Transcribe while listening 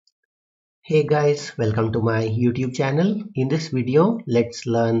Hey guys, welcome to my YouTube channel. In this video, let's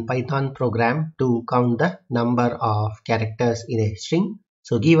learn Python program to count the number of characters in a string.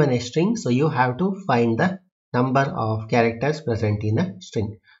 So given a string, so you have to find the number of characters present in a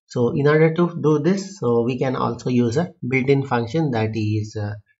string. So in order to do this, so we can also use a built-in function that is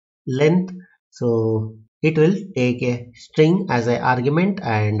length. So it will take a string as an argument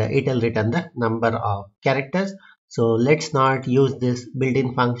and it will return the number of characters. So let's not use this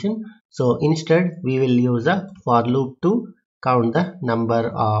built-in function. So instead we will use a for loop to count the number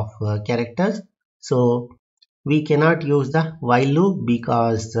of characters. So we cannot use the while loop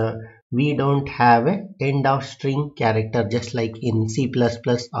because we don't have a end of string character just like in C++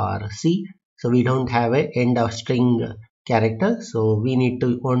 or C. So we don't have a end of string character. So we need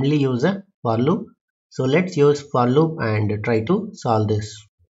to only use a for loop. So let's use for loop and try to solve this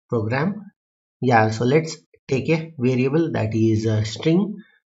program. Yeah, so let's take a variable that is a string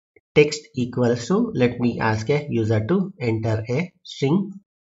text equals to, let me ask a user to enter a string.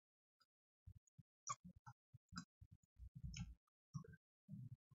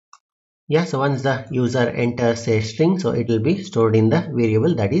 Yeah, so once the user enters a string, so it will be stored in the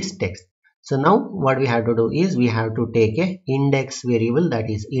variable that is text. So now what we have to do is we have to take a index variable, that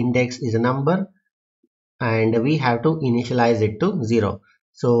is index is a number, and we have to initialize it to 0.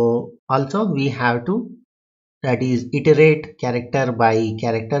 So also we have to, that is iterate character by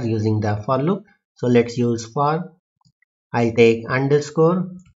character using the for loop. So let's use for. I'll take underscore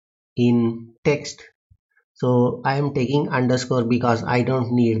in text. So I am taking underscore because I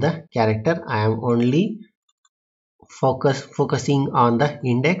don't need the character. I am only focusing on the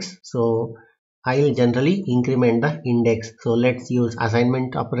index. So I'll generally increment the index. So let's use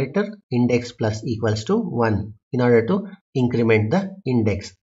assignment operator index plus equals to 1 in order to increment the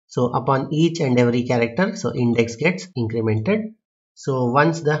index. So upon each and every character, so index gets incremented. So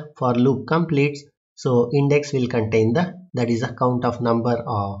once the for loop completes, so index will contain the, that is a count of number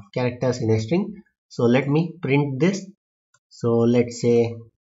of characters in a string. So let me print this. So let's say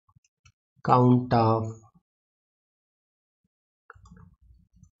count of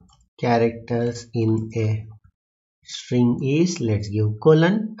characters in a string is, let's give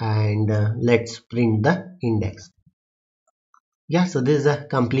colon and let's print the index. Yeah, so this is a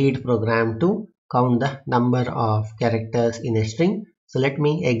complete program to count the number of characters in a string. So let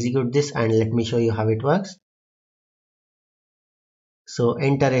me execute this and let me show you how it works. So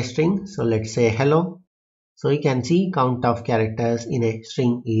enter a string. So let's say hello. So you can see count of characters in a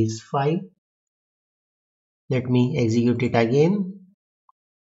string is 5. Let me execute it again.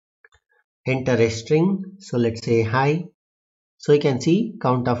 Enter a string. So let's say hi. So you can see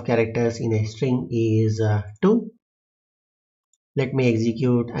count of characters in a string is 2. Let me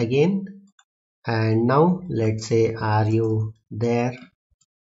execute again. And now let's say are you there.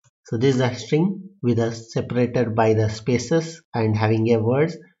 So this is a string with a separated by the spaces and having a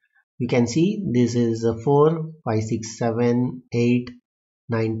words. You can see this is 4, 5, 6, 7, 8,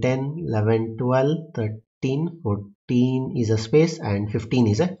 9, 10, 11, 12, 13, 14 is a space and 15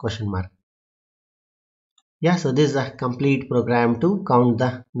 is a question mark. Yeah, so this is a complete program to count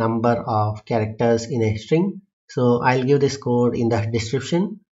the number of characters in a string. So I'll give this code in the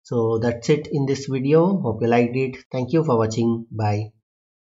description. So that's it in this video. Hope you liked it. Thank you for watching. Bye.